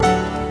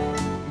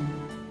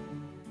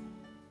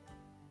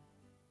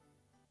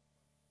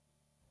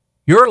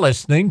You're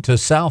listening to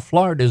South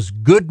Florida's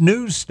good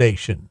news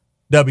station,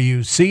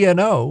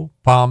 WCNO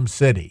Palm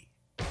City.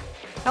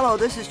 Hello,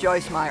 this is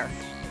Joyce Meyer.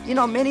 You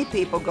know, many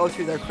people go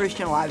through their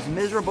Christian lives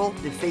miserable,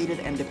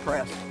 defeated, and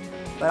depressed.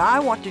 But I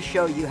want to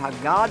show you how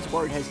God's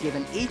Word has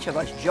given each of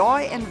us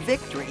joy and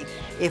victory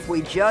if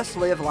we just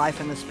live life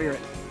in the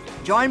Spirit.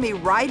 Join me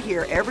right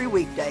here every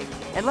weekday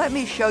and let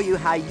me show you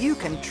how you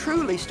can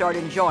truly start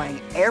enjoying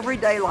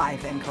everyday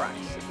life in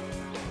Christ.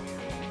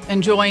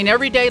 Enjoying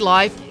Everyday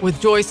Life with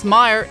Joyce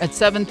Meyer at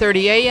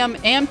 7:30 a.m.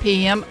 and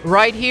p.m.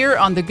 right here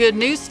on the good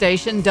news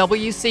station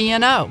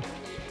WCNO.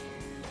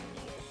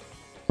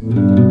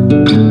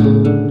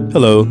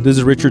 Hello, this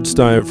is Richard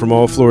Stein from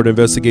All Florida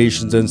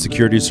Investigations and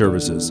Security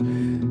Services.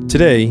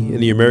 Today, in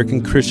the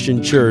American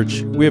Christian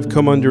Church, we have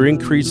come under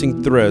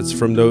increasing threats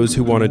from those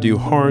who want to do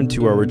harm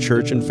to our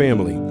church and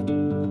family.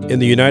 In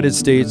the United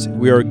States,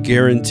 we are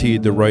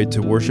guaranteed the right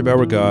to worship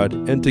our God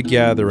and to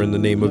gather in the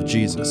name of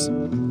Jesus.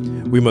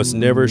 We must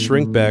never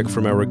shrink back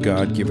from our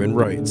God-given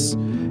rights.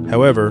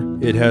 However,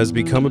 it has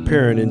become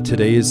apparent in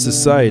today's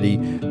society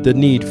the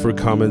need for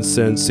common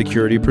sense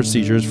security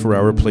procedures for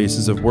our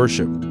places of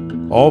worship.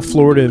 All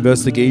Florida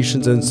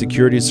Investigations and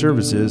Security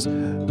Services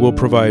will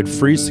provide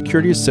free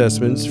security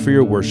assessments for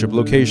your worship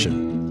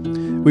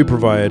location. We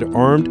provide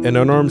armed and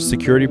unarmed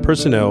security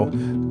personnel,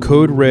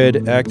 Code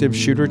Red active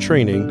shooter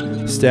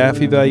training,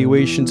 staff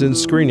evaluations and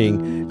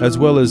screening, as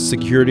well as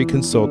security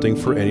consulting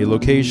for any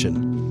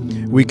location.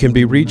 We can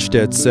be reached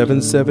at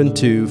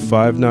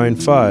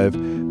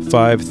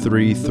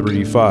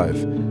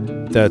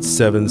 772-595-5335. That's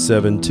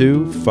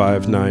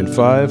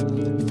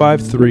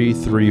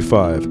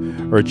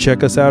 772-595-5335. Or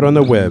check us out on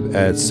the web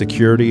at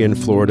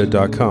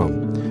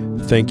securityinflorida.com.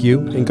 Thank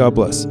you and God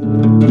bless.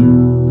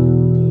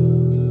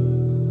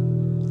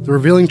 The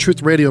Revealing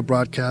Truth radio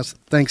broadcast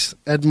thanks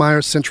Ed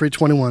Meyer Century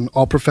 21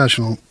 All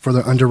Professional for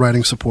their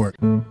underwriting support.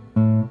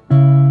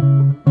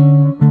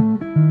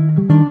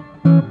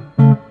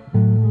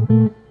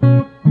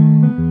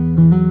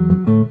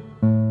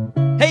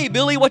 Hey,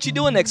 Billy, what you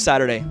doing next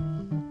Saturday?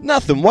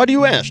 Nothing. Why do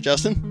you ask,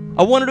 Justin?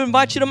 I wanted to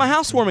invite you to my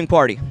housewarming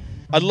party.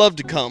 I'd love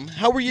to come.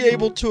 How were you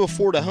able to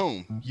afford a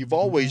home? You've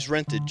always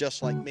rented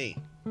just like me.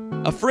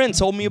 A friend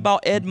told me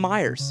about Ed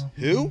Myers.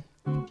 Who?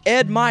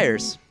 Ed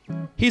Myers.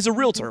 He's a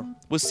realtor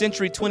with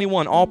Century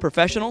 21 All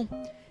Professional.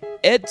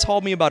 Ed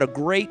told me about a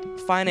great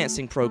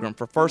financing program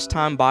for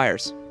first-time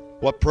buyers.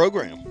 What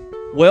program?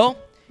 Well,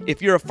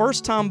 if you're a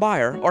first-time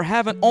buyer or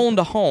haven't owned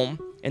a home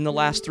in the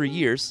last 3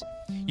 years,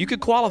 you could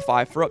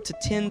qualify for up to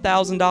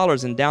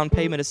 $10,000 in down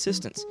payment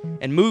assistance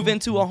and move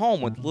into a home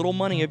with little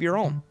money of your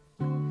own.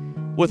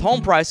 With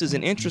home prices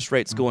and interest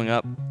rates going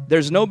up,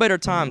 there's no better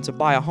time to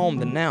buy a home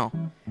than now,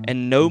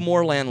 and no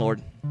more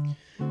landlord.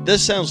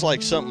 This sounds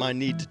like something I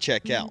need to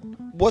check out.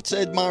 What's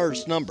Ed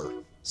Meyer's number?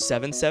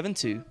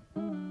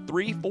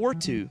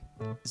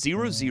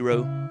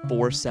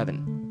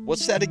 772-342-0047.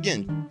 What's that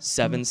again?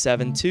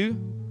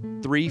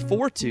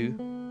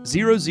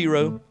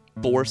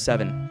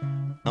 772-342-0047.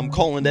 I'm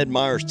calling Ed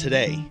Myers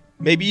today.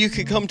 Maybe you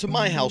could come to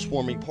my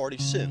housewarming party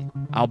soon.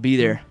 I'll be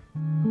there.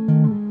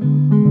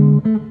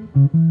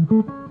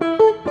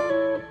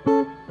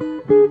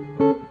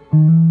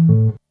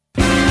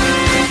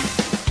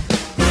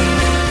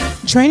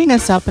 Training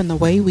us up in the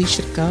way we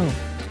should go.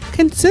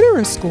 Consider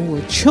a school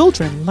where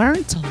children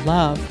learn to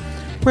love,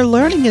 where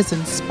learning is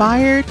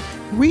inspired,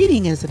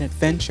 reading is an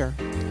adventure,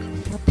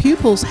 where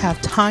pupils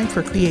have time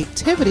for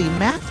creativity,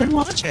 math, and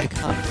logic,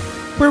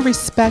 where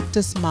respect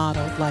is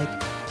modeled like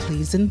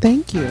please and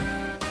thank you,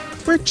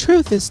 where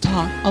truth is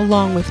taught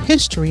along with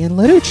history and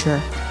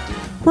literature,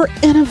 where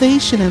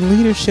innovation and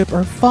leadership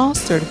are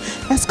fostered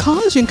as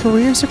college and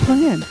careers are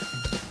planned.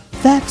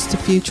 That's the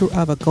future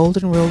of a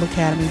Golden Rule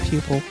Academy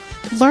pupil.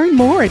 Learn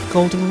more at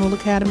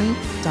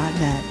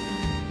goldenruleacademy.net.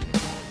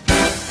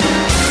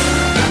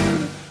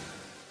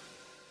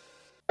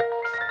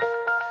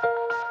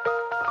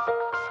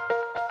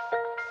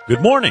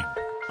 Good morning.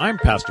 I'm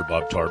Pastor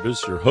Bob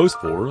Tarbus, your host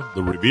for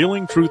the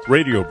Revealing Truth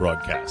radio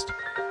broadcast.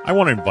 I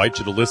want to invite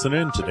you to listen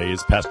in today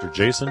as Pastor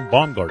Jason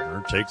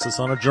Baumgartner takes us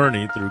on a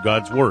journey through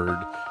God's Word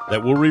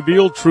that will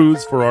reveal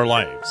truths for our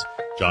lives.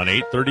 John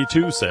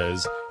 8:32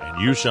 says,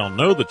 "And you shall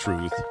know the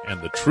truth,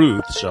 and the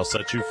truth shall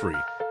set you free."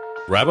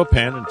 Grab a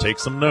pen and take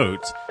some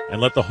notes,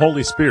 and let the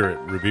Holy Spirit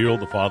reveal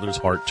the Father's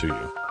heart to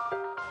you.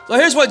 So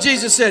here's what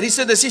Jesus said. He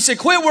said this. He said,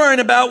 quit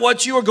worrying about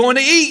what you are going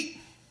to eat.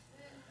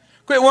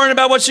 Quit worrying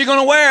about what you're going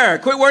to wear.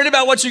 Quit worrying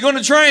about what you're going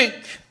to drink.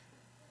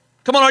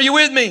 Come on, are you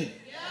with me?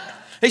 Yeah.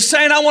 He's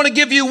saying, I want to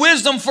give you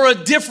wisdom for a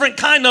different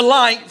kind of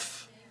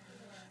life.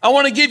 I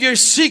want to give you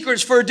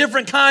secrets for a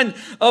different kind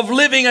of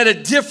living at a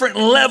different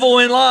level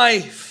in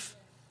life.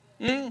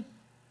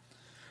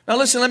 Now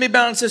listen, let me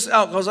balance this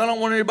out because I don't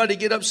want anybody to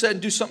get upset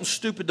and do something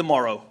stupid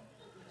tomorrow.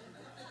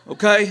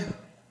 Okay?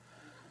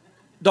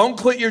 Don't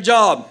quit your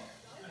job.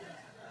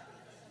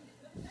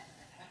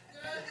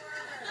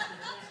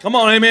 Come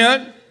on,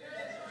 amen?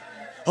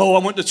 Oh, I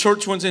went to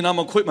church Wednesday and I'm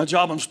going to quit my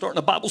job. I'm starting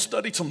a Bible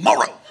study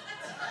tomorrow.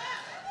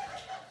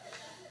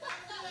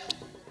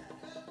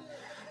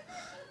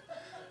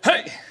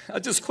 Hey, I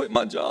just quit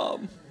my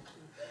job.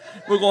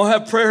 We're going to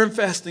have prayer and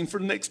fasting for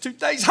the next 2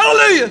 days.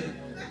 Hallelujah.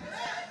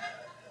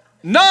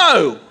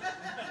 No.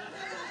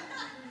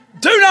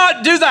 Do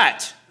not do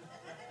that.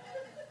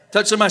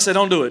 Touch somebody and say,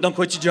 don't do it. Don't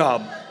quit your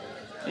job.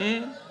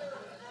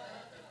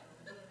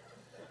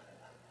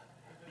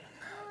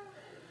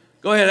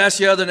 Go ahead, ask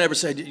your other neighbor,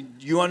 say, do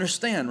you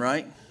understand,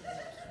 right?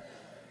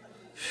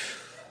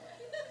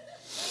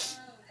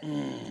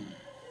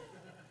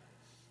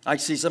 I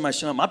see somebody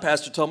showing up. My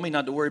pastor told me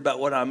not to worry about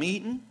what I'm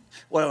eating,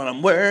 what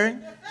I'm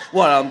wearing,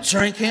 what I'm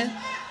drinking.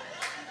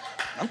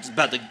 I'm just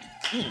about to...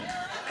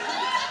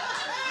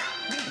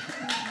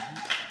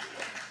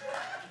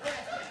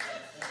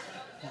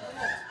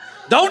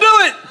 Don't do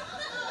it.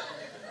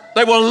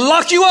 They will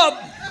lock you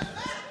up.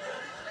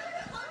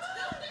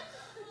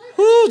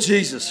 Ooh,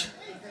 Jesus.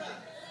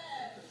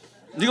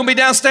 You're going to be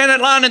down standing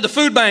in line in the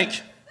food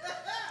bank.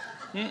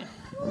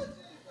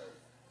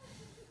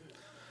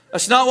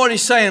 That's not what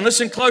he's saying.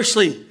 Listen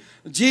closely.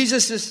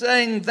 Jesus is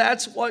saying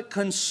that's what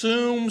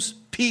consumes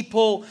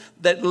people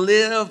that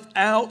live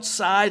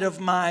outside of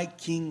my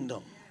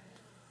kingdom.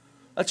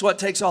 That's what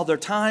takes all their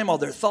time, all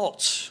their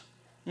thoughts.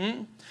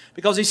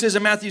 Because he says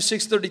in Matthew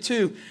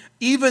 6:32,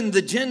 even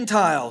the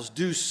Gentiles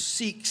do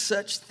seek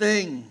such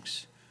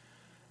things.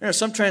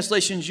 Some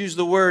translations use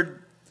the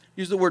word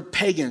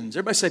pagans.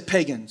 Everybody say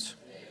pagans.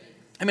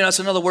 I mean, that's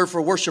another word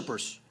for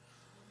worshipers.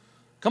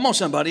 Come on,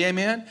 somebody,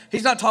 amen?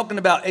 He's not talking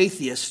about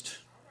atheists.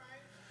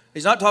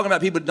 He's not talking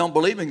about people that don't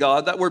believe in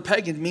God. That word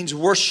pagan means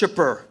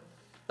worshiper.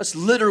 That's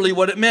literally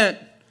what it meant.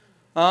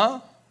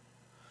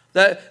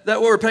 That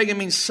word pagan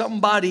means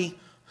somebody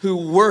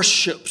who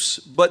worships,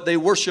 but they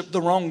worship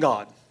the wrong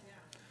God.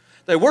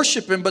 They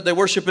worship him, but they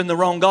worship in the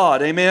wrong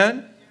God.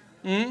 Amen?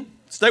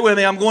 Stay with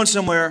me. I'm going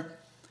somewhere.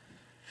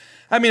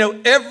 I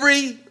mean,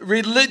 every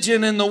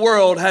religion in the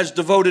world has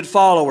devoted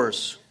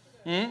followers.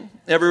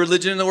 Every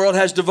religion in the world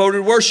has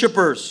devoted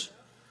worshipers.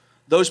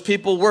 Those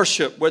people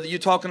worship, whether you're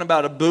talking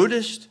about a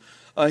Buddhist,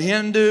 a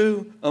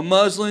Hindu, a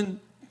Muslim,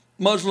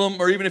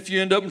 or even if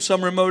you end up in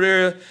some remote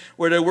area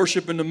where they're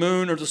worshiping the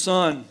moon or the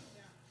sun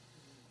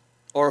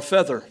or a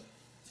feather.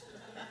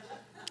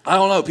 I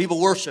don't know.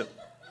 People worship.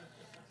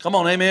 Come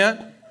on,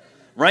 amen?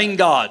 Rain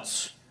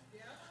gods,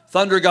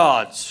 thunder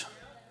gods,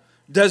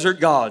 desert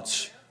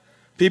gods.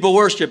 People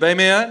worship,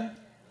 amen?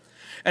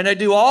 And they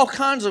do all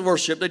kinds of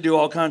worship. They do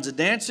all kinds of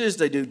dances.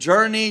 They do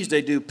journeys.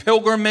 They do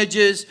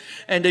pilgrimages.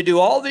 And they do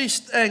all these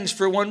things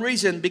for one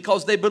reason,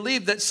 because they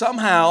believe that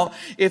somehow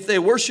if they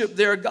worship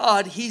their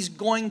God, he's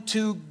going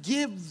to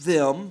give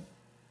them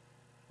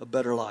a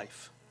better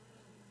life.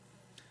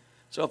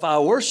 So if I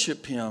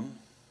worship him,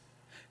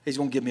 he's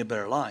going to give me a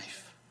better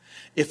life.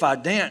 If I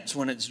dance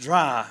when it's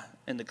dry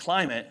in the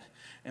climate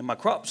and my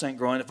crops ain't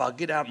growing, if I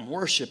get out and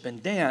worship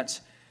and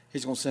dance,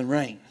 he's going to send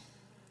rain.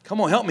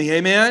 Come on, help me,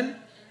 amen?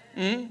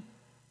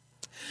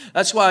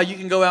 That's why you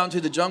can go out into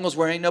the jungles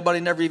where ain't nobody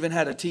never even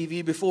had a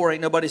TV before,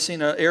 ain't nobody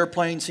seen an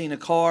airplane, seen a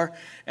car,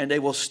 and they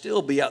will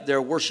still be out there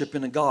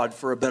worshiping a God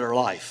for a better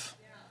life.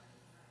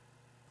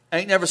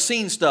 Ain't never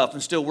seen stuff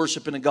and still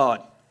worshiping a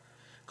God,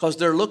 because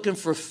they're looking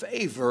for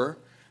favor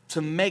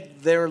to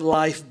make their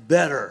life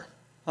better.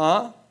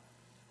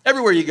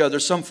 Everywhere you go,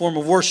 there's some form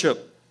of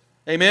worship.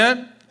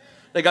 Amen?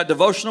 They got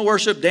devotional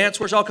worship,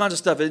 dance worship, all kinds of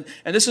stuff. And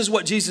this is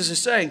what Jesus is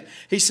saying.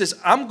 He says,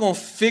 I'm going to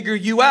figure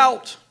you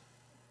out.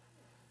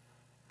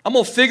 I'm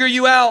going to figure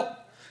you out.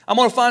 I'm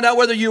going to find out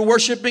whether you're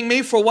worshiping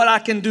me for what I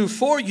can do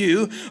for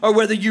you or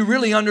whether you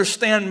really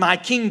understand my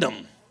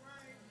kingdom.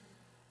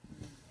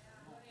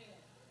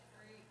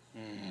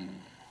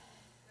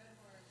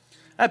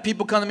 I have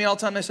people come to me all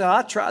the time. They say,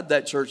 I tried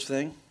that church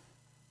thing.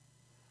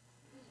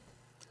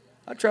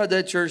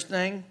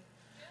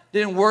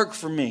 Didn't work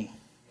for me.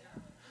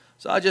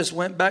 So I just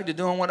went back to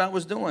doing what I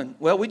was doing.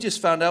 Well, we just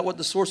found out what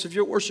the source of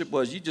your worship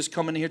was. You just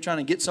come in here trying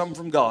to get something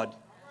from God.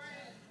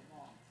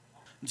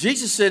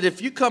 Jesus said,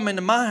 if you come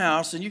into my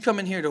house and you come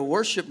in here to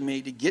worship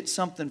me, to get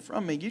something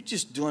from me, you're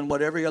just doing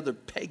what every other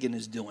pagan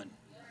is doing.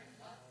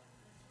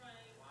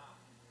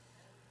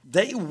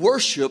 They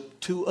worship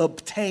to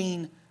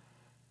obtain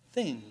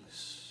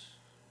things.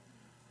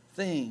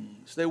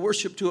 They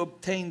worship to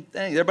obtain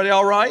things. Everybody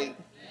all right?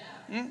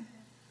 Yeah.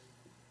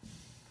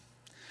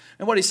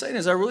 And what he's saying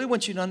is, I really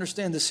want you to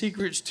understand the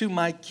secrets to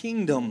my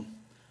kingdom.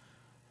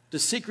 The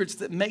secrets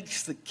that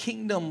makes the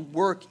kingdom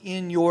work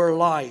in your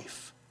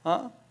life.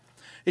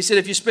 He said,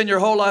 if you spend your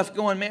whole life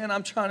going, man,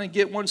 I'm trying to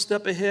get one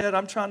step ahead.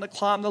 I'm trying to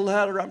climb the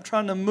ladder. I'm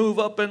trying to move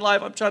up in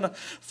life. I'm trying to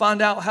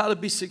find out how to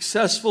be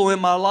successful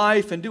in my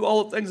life and do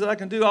all the things that I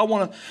can do. I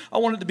want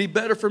it to be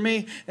better for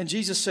me. And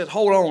Jesus said,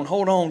 hold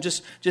on.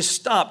 Just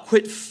stop.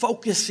 Quit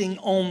focusing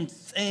on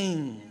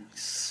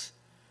things.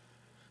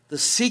 The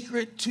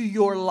secret to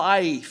your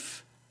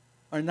life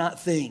are not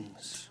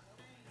things.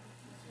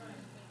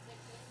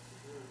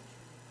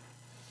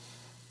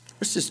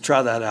 Let's just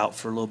try that out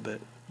for a little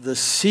bit. The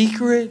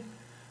secret,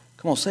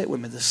 come on, say it with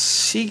me. The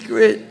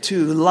secret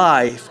to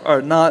life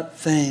are not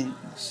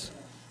things.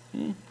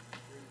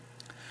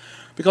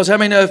 Because how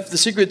many know if the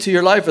secret to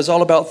your life is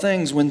all about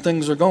things, when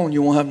things are gone,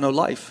 you won't have no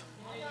life?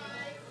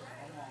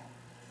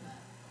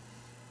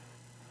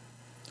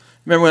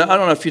 Remember, I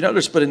don't know if you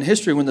noticed, but in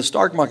history, when the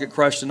stock market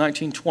crashed in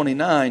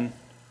 1929,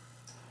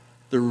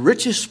 the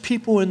richest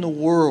people in the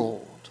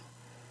world,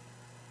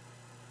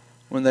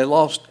 when they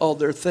lost all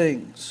their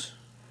things,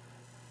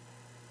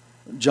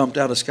 jumped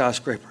out of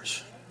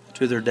skyscrapers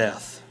to their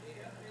death.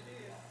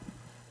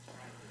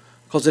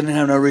 Because they didn't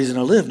have no reason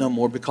to live no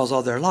more, because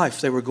all their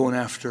life they were going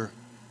after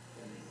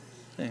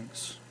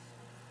things.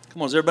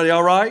 Come on, is everybody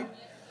all right?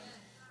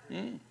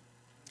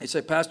 They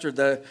say, Pastor,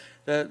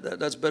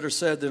 that's better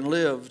said than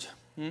lived.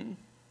 I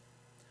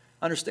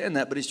understand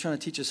that, but he's trying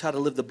to teach us how to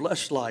live the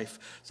blessed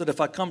life, so that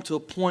if I come to a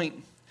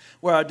point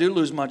where I do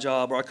lose my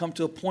job, or I come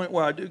to a point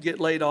where I do get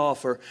laid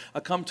off, or I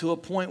come to a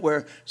point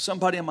where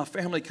somebody in my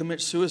family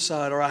commits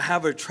suicide, or I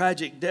have a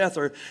tragic death,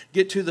 or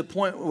get to the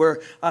point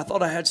where I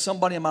thought I had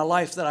somebody in my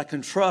life that I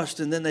can trust,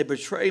 and then they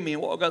betray me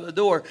and walk out the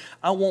door,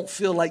 I won't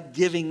feel like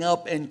giving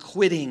up and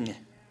quitting.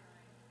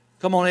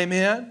 Come on,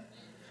 amen?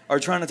 Or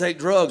trying to take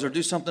drugs or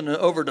do something to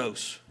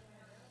overdose.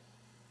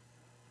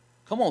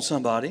 Come on,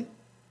 somebody.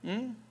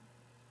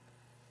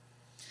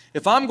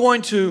 If I'm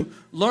going to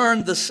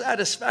learn the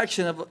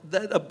satisfaction of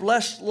that a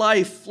blessed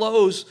life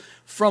flows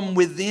from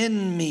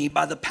within me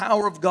by the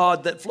power of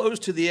God that flows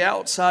to the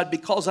outside,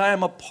 because I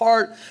am a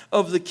part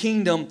of the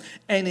kingdom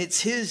and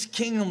it's His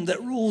kingdom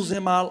that rules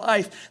in my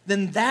life,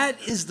 then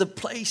that is the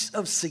place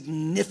of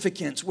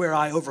significance where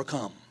I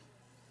overcome.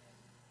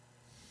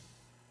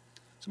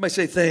 Somebody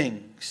say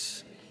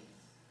things.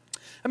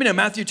 I mean,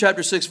 Matthew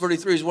chapter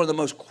 6:33 is one of the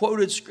most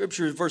quoted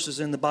scripture verses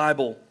in the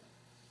Bible.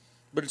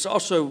 But it's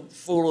also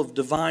full of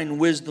divine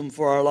wisdom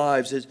for our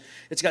lives.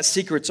 It's got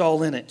secrets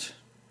all in it.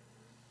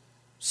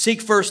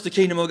 Seek first the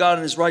kingdom of God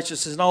and His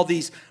righteousness, and all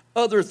these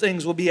other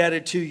things will be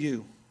added to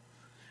you.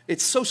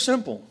 It's so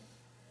simple,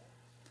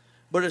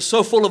 but it's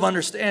so full of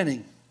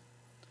understanding.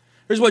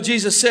 Here's what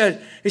Jesus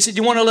said. He said,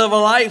 you want to live a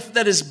life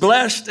that is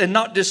blessed and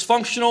not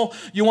dysfunctional?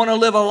 You want to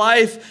live a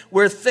life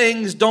where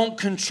things don't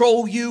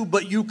control you,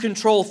 but you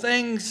control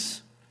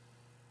things?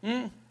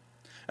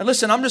 And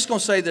listen, I'm just going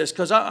to say this,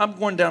 because I'm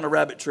going down a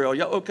rabbit trail.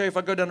 Y'all okay if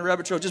I go down the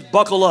rabbit trail? Just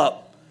buckle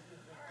up.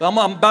 I'm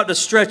about to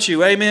stretch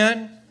you.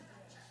 Amen?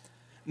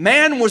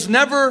 Man was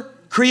never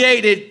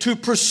created to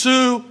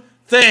pursue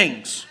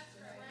things.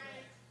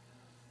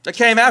 That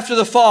came after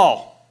the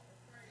fall.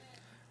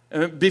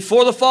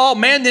 Before the fall,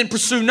 man didn't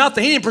pursue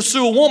nothing. He didn't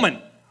pursue a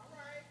woman.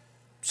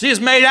 She is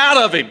made out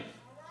of him.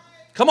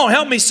 Come on,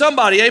 help me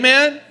somebody.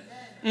 Amen?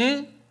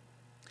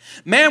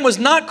 Man was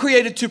not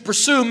created to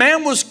pursue.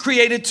 Man was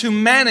created to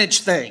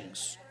manage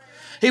things.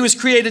 He was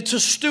created to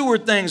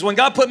steward things. When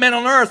God put man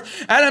on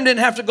earth, Adam didn't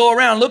have to go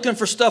around looking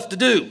for stuff to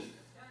do.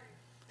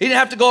 He didn't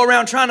have to go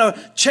around trying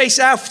to chase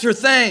after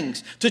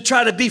things to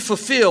try to be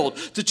fulfilled,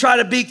 to try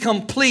to be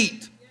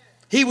complete.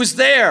 He was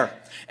there,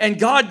 and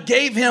God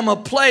gave him a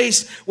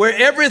place where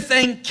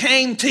everything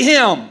came to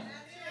him.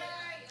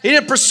 He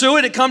didn't pursue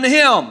it, it come to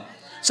him.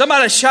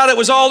 Somebody shout, it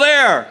was all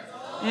there.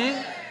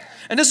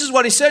 And this is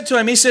what He said to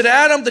him. He said,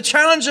 Adam, the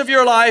challenge of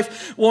your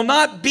life will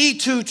not be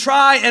to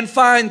try and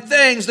find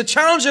things. The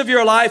challenge of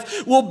your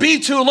life will be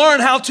to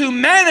learn how to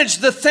manage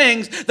the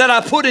things that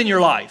I put in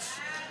your life.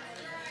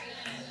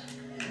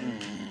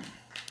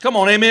 Come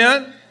on,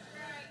 amen?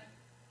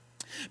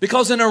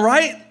 Because in a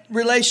right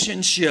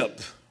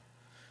relationship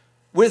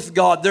with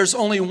God, there's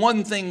only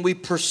one thing we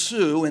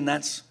pursue, and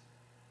that's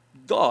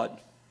God.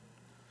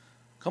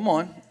 Come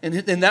on.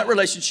 In that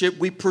relationship,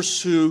 we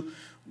pursue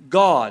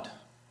God.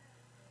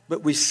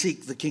 But we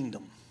seek the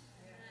kingdom.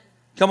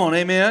 Come on,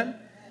 amen?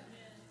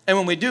 And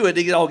when we do it,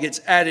 it all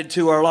gets added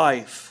to our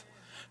life.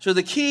 So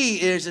the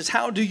key is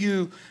how do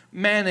you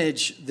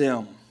manage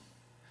them?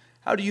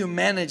 How do you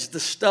manage the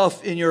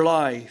stuff in your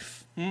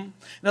life? In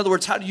other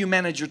words, how do you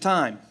manage your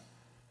time?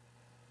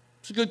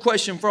 It's a good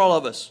question for all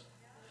of us.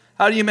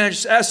 How do you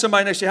manage? Ask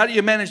somebody next to you, how do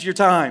you manage your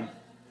time?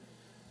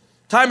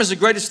 Time is the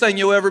greatest thing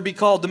you'll ever be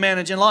called to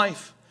manage in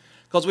life.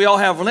 Because we all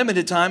have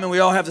limited time and we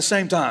all have the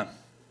same time.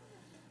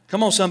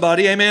 Come on,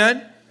 somebody.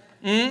 Amen?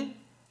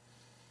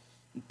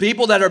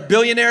 People that are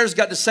billionaires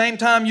got the same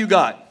time you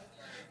got.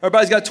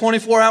 Everybody's got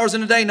 24 hours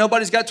in a day.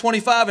 Nobody's got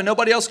 25, and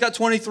nobody else got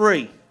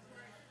 23.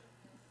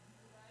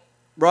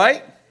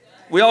 Right?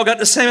 We all got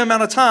the same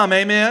amount of time.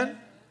 Amen?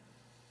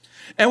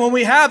 And when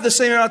we have the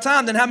same amount of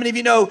time, then how many of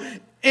you know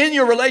in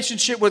your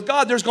relationship with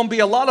God, there's going to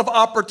be a lot of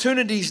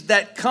opportunities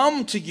that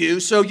come to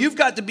you. So you've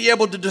got to be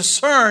able to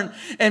discern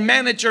and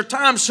manage your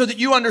time so that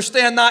you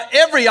understand not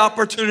every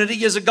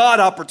opportunity is a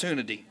God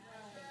opportunity.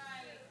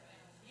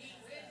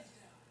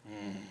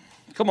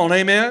 Come on,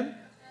 amen?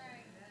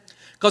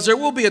 Because there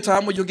will be a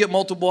time where you'll get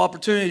multiple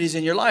opportunities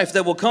in your life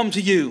that will come to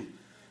you.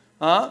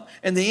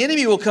 And the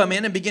enemy will come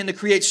in and begin to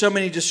create so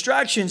many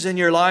distractions in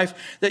your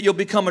life that you'll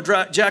become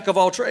a jack of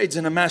all trades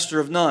and a master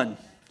of none.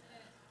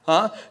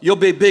 You'll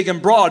be big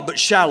and broad but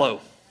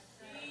shallow.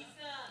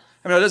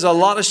 I mean, there's a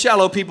lot of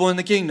shallow people in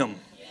the kingdom.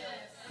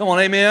 Come on,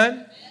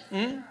 amen?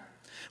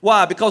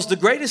 Why? Because the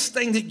greatest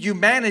thing that you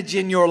manage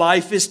in your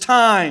life is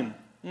time.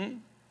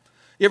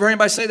 You ever heard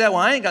anybody say that?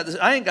 Well, I ain't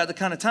got the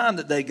kind of time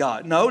that they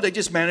got. No, they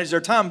just manage their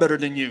time better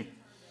than you.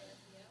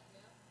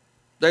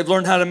 They've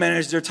learned how to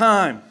manage their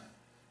time.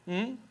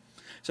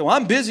 So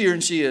I'm busier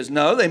than she is.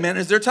 No, they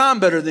manage their time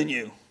better than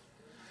you.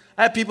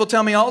 I have people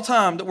tell me all the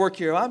time that work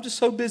here, I'm just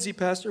so busy,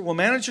 Pastor. Well,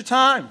 manage your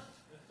time.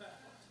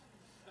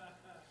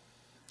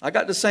 I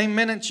got the same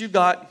minutes you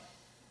got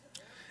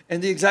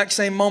and the exact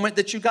same moment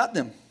that you got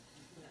them.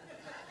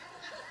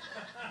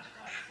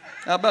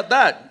 How about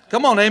that?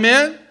 Come on,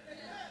 amen?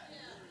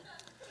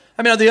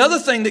 I mean, the other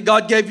thing that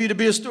God gave you to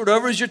be a steward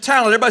over is your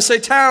talent. Everybody say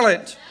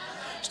talent.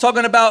 It's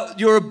talking about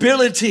your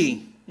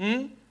ability.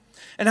 And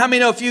how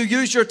many know if you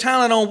use your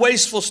talent on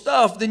wasteful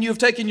stuff, then you've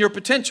taken your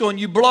potential and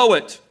you blow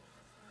it.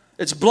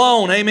 It's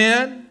blown,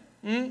 amen?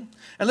 And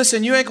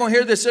listen, you ain't going to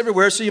hear this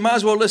everywhere, so you might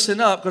as well listen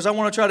up because I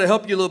want to try to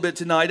help you a little bit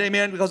tonight,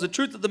 amen? Because the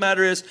truth of the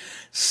matter is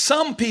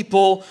some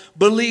people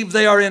believe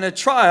they are in a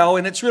trial,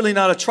 and it's really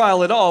not a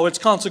trial at all. It's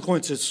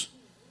consequences.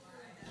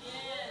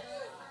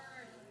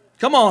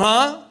 Come on,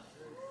 huh?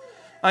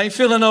 I ain't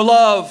feeling no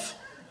love.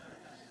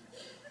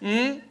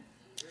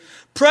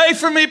 Pray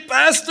for me,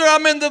 Pastor.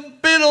 I'm in the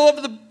middle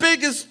of the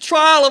biggest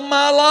trial of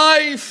my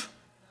life.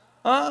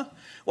 Huh?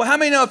 Well, how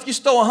many know if you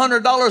stole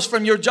 $100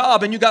 from your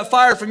job and you got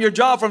fired from your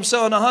job from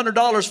selling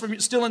 $100 from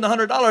stealing the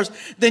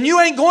 $100, then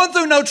you ain't going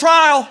through no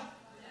trial.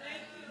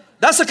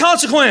 That's a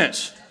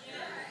consequence.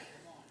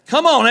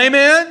 Come on,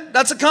 amen?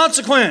 That's a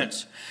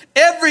consequence.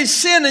 Every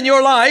sin in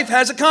your life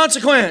has a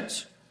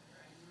consequence.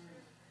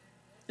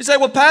 You say,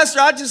 well,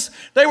 Pastor,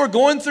 they were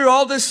going through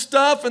all this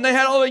stuff and they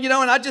had all,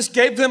 and I just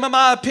gave them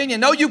my opinion.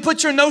 No, you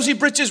put your nosy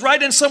britches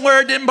right in somewhere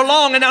it didn't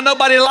belong and now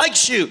nobody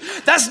likes you.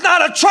 That's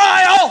not a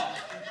trial.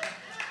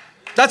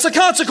 That's a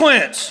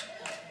consequence.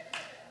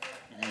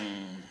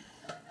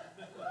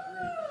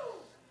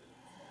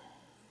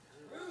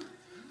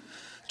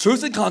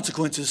 Truth and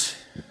consequences.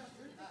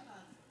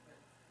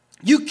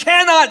 You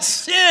cannot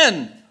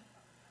sin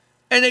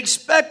and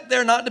expect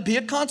there not to be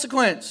a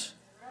consequence.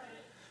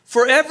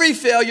 For every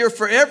failure,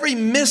 for every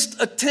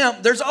missed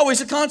attempt, there's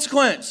always a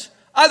consequence.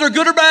 Either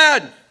good or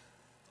bad.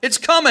 It's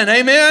coming,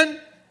 amen?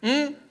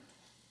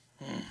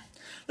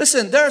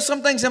 Listen, there are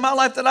some things in my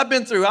life that I've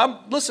been through.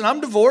 I'm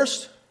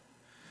divorced.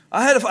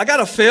 I got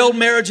a failed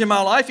marriage in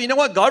my life. You know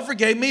what? God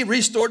forgave me,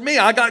 restored me.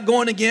 I got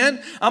going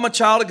again. I'm a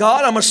child of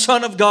God. I'm a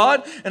son of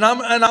God. And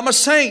I'm a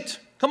saint.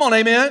 Come on,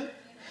 amen?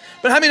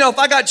 But how many know if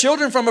I got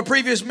children from a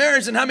previous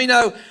marriage, and how many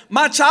know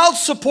my child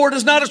support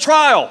is not a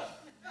trial?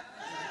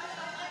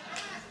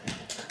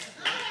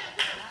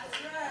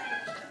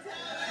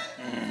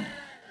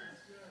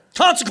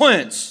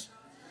 Consequence.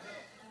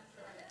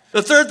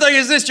 The third thing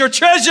is this, your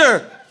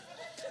treasure.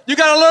 You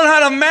got to learn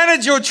how to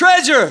manage your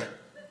treasure.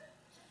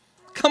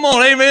 Come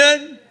on,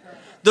 amen.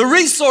 The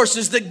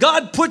resources that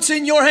God puts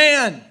in your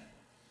hand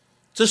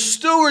to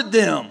steward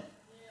them.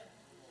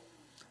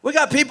 We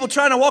got people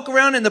trying to walk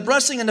around in the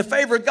blessing and the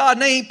favor of God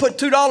and they ain't put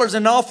 $2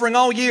 in the offering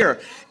all year.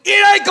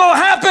 It ain't going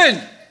to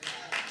happen.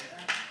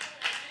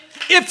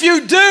 If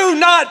you do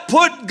not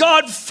put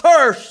God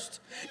first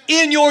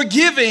in your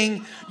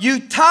giving, you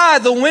tie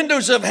the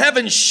windows of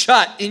heaven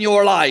shut in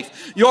your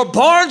life. Your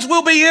barns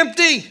will be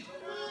empty.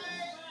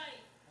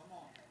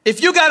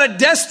 If you got a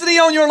destiny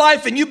on your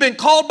life and you've been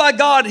called by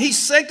God, He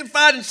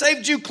sanctified and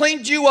saved you,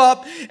 cleaned you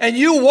up, and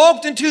you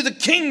walked into the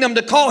kingdom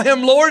to call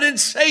Him Lord and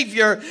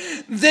Savior,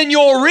 then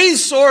your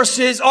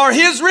resources are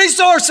His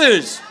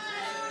resources.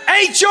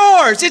 Ain't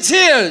yours, it's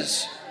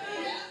His.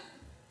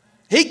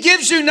 He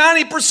gives you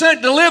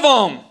 90% to live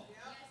on.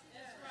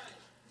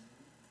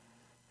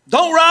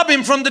 Don't rob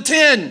Him from the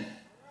 10.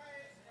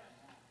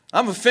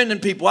 I'm offending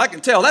people, I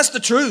can tell. That's the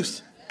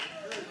truth.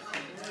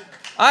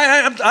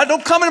 I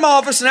don't come into my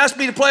office and ask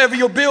me to pay over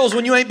your bills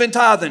when you ain't been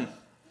tithing.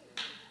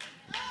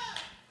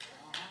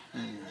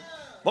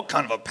 What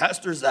kind of a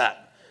pastor is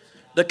that?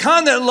 The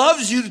kind that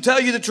loves you to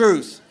tell you the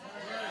truth.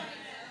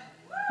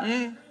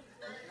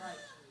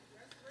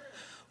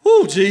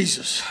 Oh,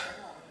 Jesus.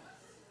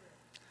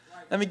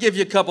 Let me give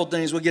you a couple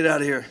things. We'll get out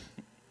of here.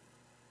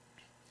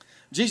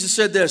 Jesus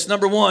said this.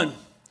 Number one,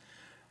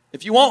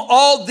 if you want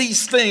all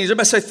these things,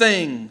 everybody say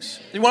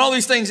things. If you want all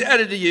these things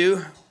added to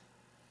you.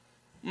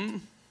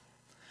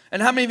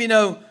 And how many of you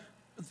know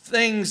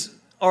things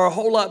are a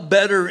whole lot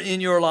better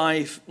in your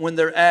life when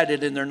they're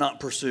added and they're not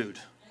pursued?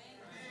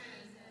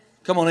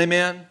 Come on,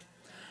 amen?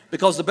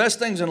 Because the best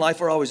things in life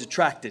are always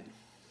attracted.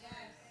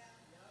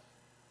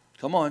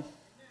 Come on.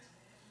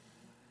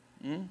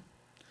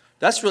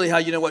 That's really how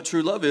you know what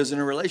true love is in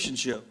a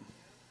relationship.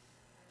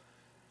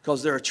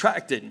 Because they're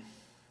attracted.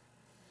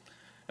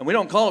 And we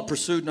don't call it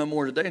pursued no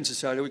more today in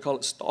society. We call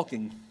it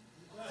stalking.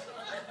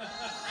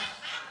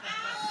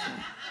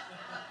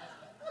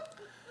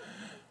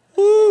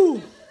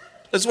 Woo.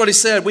 That's what he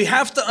said. We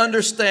have to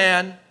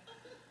understand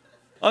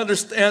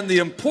the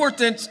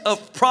importance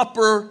of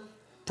proper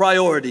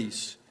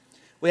priorities.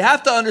 We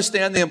have to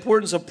understand the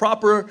importance of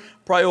proper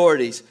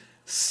priorities.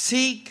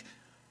 Seek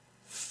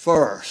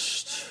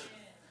first.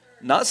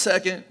 Not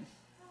second.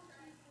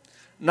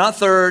 Not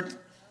third.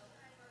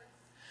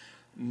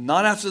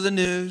 Not after the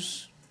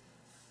news.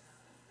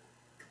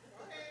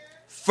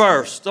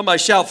 First. Somebody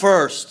shout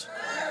first.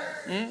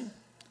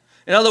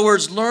 In other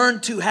words, learn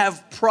to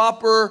have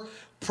proper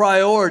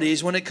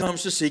priorities when it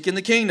comes to seeking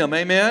the kingdom.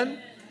 Amen?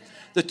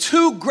 The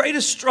two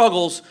greatest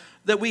struggles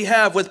that we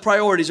have with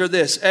priorities are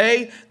this.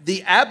 A,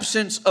 the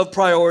absence of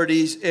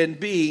priorities, and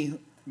B,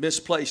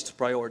 misplaced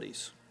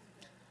priorities.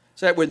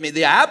 Say it with me.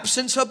 The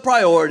absence of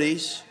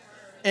priorities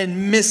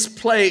and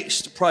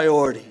misplaced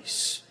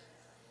priorities.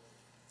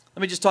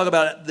 Let me just talk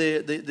about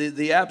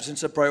the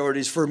absence of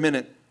priorities for a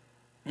minute.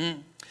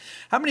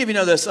 How many of you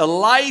know this? A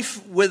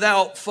life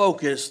without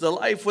focus, the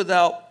life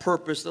without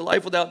purpose, the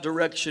life without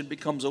direction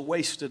becomes a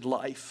wasted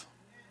life.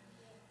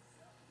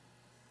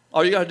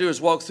 All you got to do is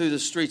walk through the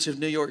streets of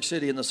New York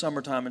City in the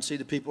summertime and see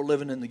the people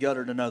living in the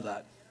gutter to know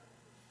that.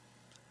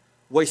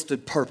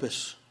 Wasted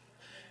purpose.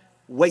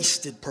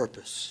 Wasted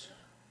purpose.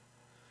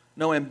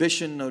 No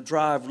ambition, no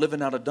drive,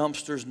 living out of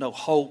dumpsters, no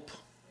hope.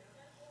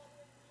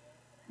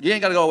 You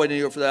ain't got to go all the way to New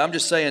York for that. I'm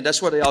just saying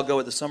that's where they all go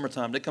at the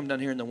summertime. They come down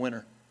here in the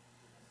winter.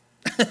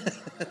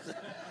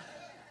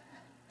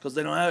 Because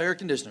they don't have air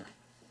conditioner.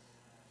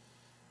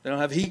 They don't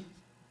have heat.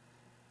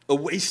 A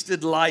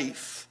wasted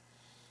life.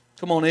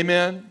 Come on,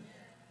 amen?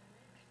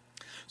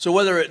 So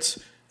whether it's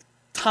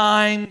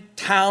time,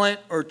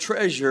 talent, or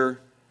treasure,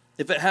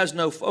 if it has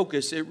no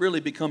focus, it really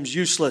becomes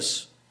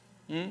useless.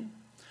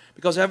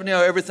 Because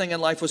everything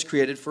in life was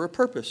created for a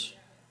purpose.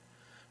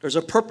 There's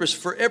a purpose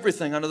for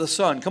everything under the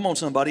sun. Come on,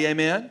 somebody,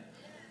 amen?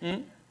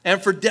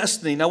 And for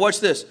destiny. Now watch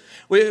this.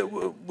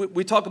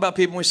 We talk about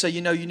people and we say,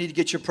 you need to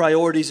get your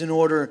priorities in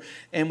order.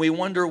 And we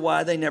wonder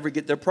why they never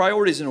get their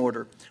priorities in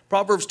order.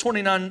 Proverbs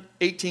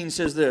 29:18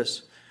 says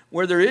this.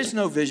 Where there is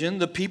no vision,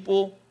 the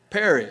people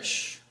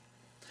perish.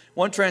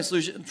 One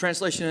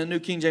translation in the New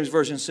King James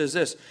Version says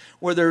this.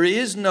 Where there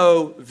is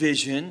no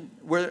vision,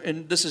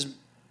 and this is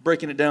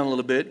breaking it down a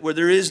little bit, where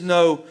there is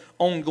no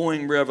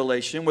ongoing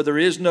revelation, where there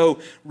is no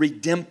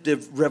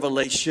redemptive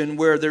revelation,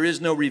 where there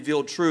is no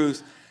revealed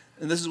truth,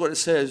 and this is what it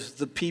says,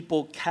 the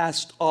people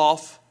cast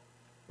off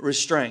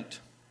restraint.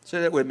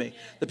 Say that with me.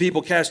 The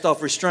people cast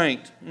off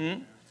restraint.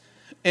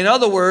 In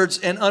other words,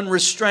 an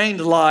unrestrained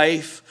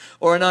life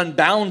or an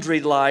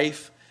unboundaried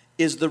life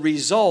is the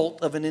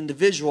result of an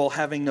individual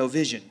having no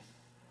vision.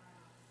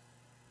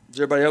 Is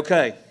everybody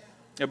okay?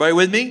 Everybody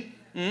with me?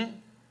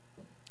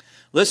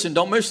 Listen,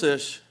 don't miss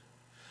this.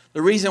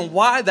 The reason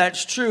why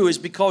that's true is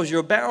because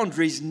your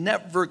boundaries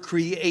never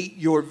create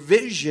your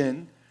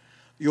vision.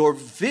 Your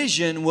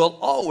vision will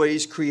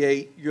always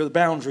create your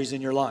boundaries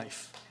in your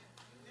life.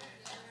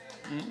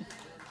 I'm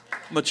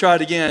going to try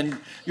it again.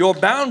 Your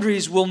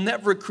boundaries will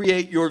never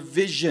create your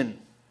vision.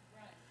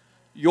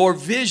 Your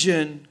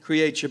vision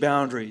creates your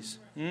boundaries.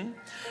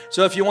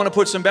 So if you want to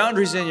put some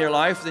boundaries in your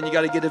life, then you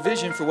got to get a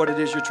vision for what it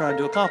is you're trying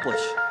to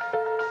accomplish.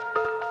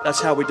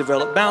 That's how we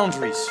develop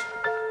boundaries.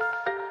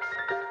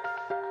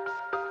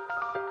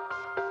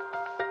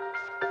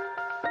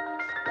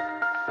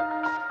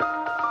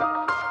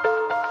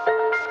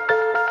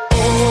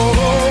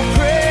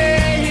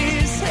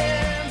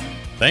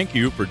 Thank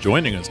you for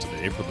joining us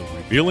today for the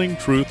Revealing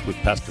Truth with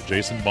Pastor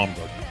Jason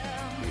Baumgartner.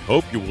 We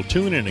hope you will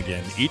tune in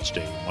again each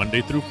day,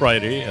 Monday through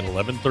Friday at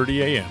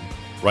 11:30 a.m.,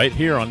 right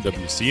here on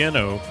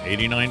WCNO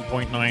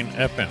 89.9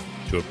 FM.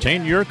 To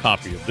obtain your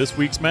copy of this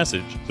week's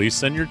message, please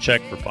send your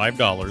check for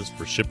 $5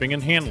 for shipping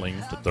and handling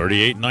to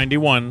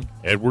 3891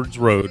 Edwards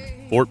Road,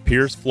 Fort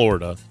Pierce,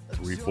 Florida,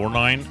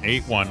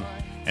 34981,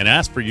 and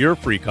ask for your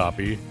free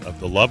copy of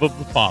The Love of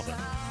the Father.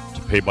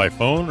 To pay by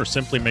phone or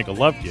simply make a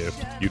love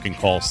gift, you can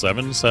call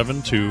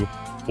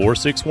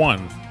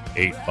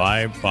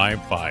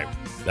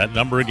 772-461-8555. That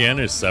number again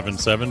is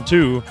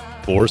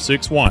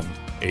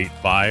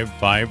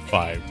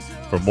 772-461-8555.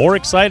 For more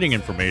exciting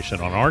information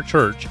on our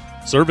church,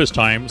 service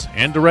times,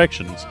 and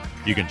directions,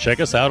 you can check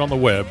us out on the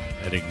web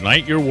at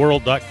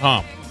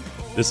igniteyourworld.com.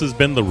 This has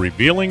been The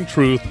Revealing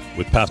Truth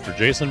with Pastor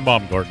Jason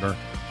Baumgartner,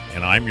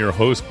 and I'm your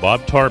host,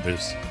 Bob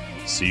Tarbis.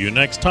 See you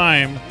next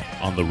time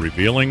on The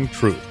Revealing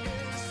Truth.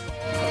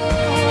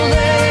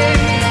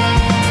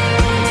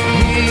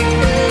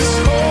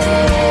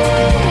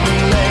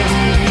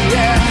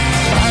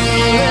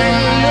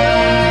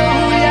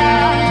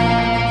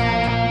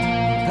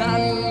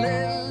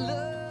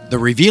 The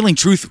Revealing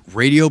Truth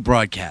radio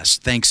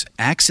broadcast thanks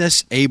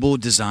Access Able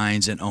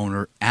Designs and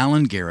owner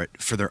Alan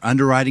Garrett for their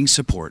underwriting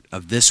support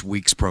of this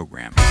week's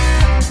program.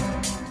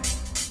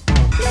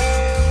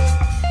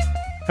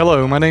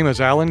 Hello, my name is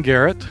Alan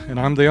Garrett, and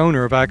I'm the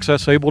owner of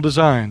Access Able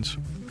Designs.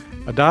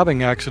 A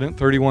diving accident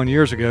 31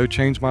 years ago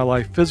changed my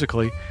life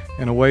physically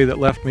in a way that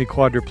left me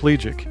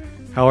quadriplegic.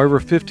 However,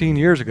 15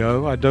 years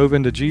ago, I dove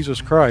into Jesus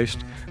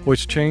Christ,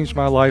 which changed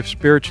my life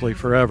spiritually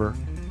forever.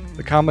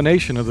 The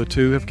combination of the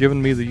two have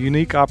given me the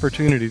unique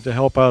opportunity to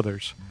help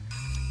others.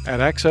 At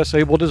Access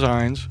Able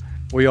Designs,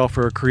 we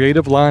offer a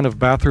creative line of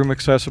bathroom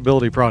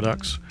accessibility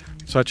products,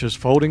 such as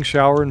folding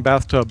shower and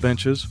bathtub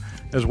benches,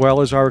 as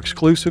well as our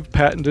exclusive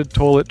patented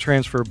toilet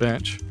transfer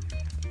bench.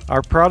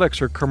 Our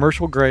products are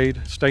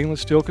commercial-grade,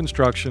 stainless steel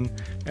construction,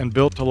 and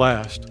built to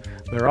last.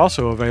 They're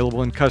also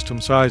available in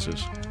custom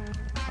sizes.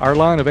 Our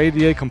line of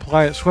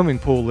ADA-compliant swimming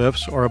pool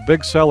lifts are a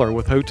big seller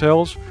with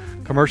hotels,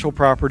 commercial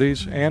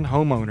properties, and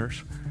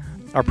homeowners.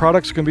 Our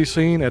products can be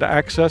seen at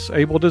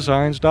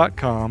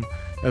accessabledesigns.com,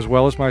 as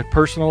well as my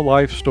personal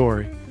life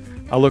story.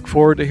 I look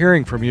forward to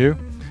hearing from you.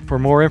 For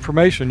more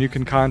information, you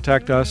can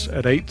contact us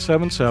at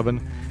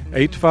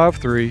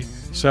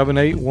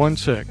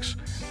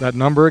 877-853-7816. That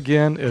number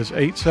again is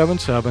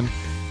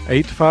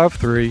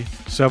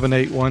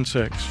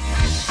 877-853-7816.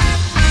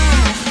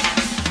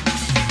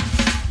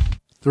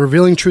 The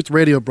Revealing Truth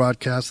radio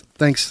broadcast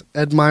thanks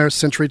Ed Meyer,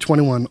 Century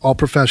 21, All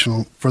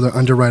Professional, for their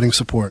underwriting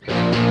support.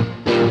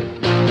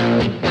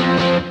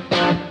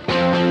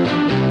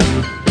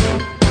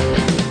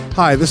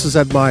 Hi, this is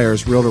Ed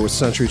Myers, Realtor with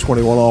Century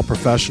 21 All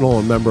Professional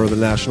and member of the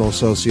National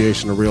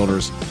Association of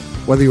Realtors.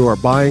 Whether you are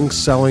buying,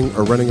 selling,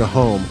 or renting a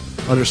home,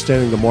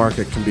 understanding the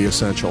market can be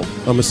essential.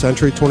 I'm a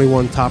Century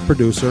 21 top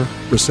producer,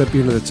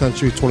 recipient of the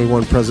Century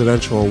 21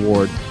 Presidential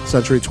Award,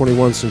 Century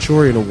 21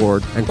 Centurion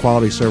Award, and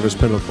Quality Service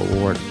Pinnacle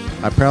Award.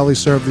 I proudly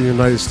served the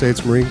United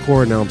States Marine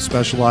Corps, and now I'm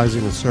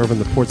specializing in serving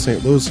the Port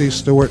St. Lucie,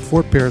 Stewart,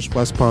 Fort Pierce,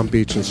 West Palm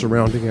Beach, and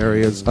surrounding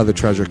areas of the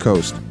Treasure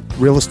Coast.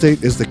 Real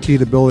estate is the key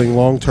to building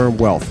long-term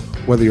wealth.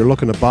 Whether you're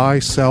looking to buy,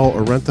 sell,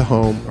 or rent a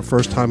home, a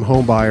first-time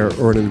home buyer,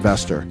 or an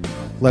investor,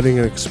 letting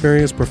an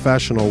experienced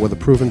professional with a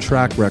proven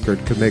track record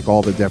could make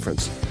all the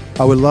difference.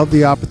 I would love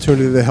the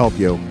opportunity to help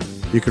you.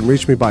 You can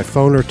reach me by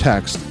phone or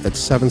text at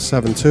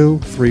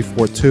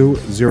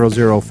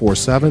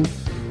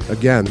 772-342-0047.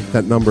 Again,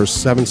 that number is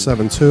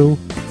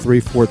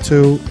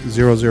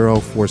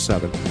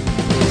 772-342-0047.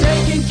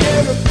 Taking care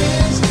of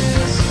business.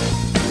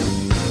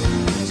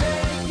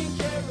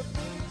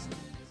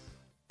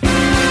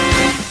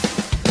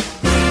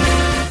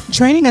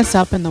 Training us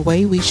up in the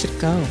way we should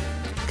go.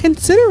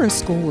 Consider a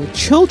school where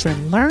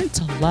children learn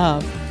to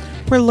love,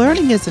 where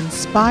learning is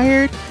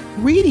inspired,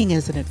 reading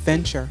is an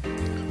adventure,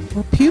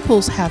 where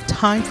pupils have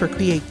time for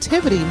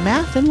creativity,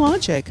 math, and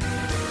logic,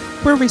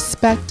 where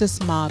respect is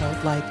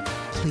modeled like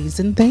please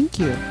and thank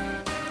you,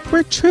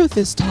 where truth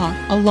is taught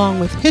along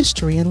with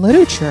history and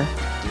literature,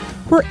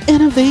 where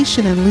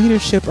innovation and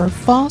leadership are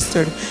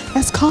fostered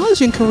as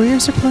college and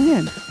careers are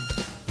planned.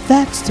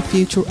 That's the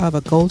future of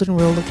a Golden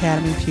Rule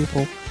Academy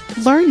pupil.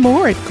 Learn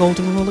more at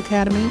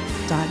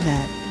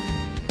goldenruleacademy.net.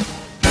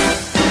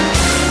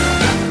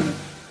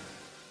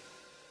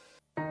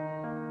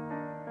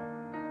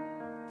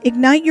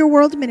 Ignite Your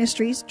World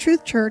Ministries,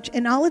 Truth Church,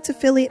 and all its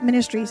affiliate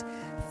ministries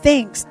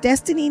thanks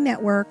Destiny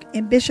Network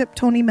and Bishop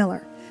Tony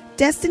Miller.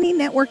 Destiny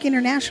Network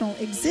International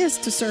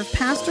exists to serve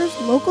pastors,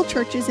 local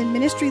churches, and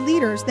ministry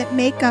leaders that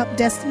make up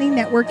Destiny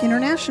Network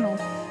International.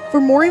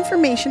 For more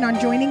information on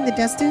joining the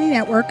Destiny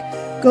Network,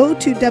 go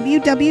to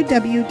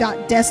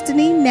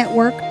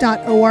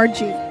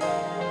www.destinynetwork.org.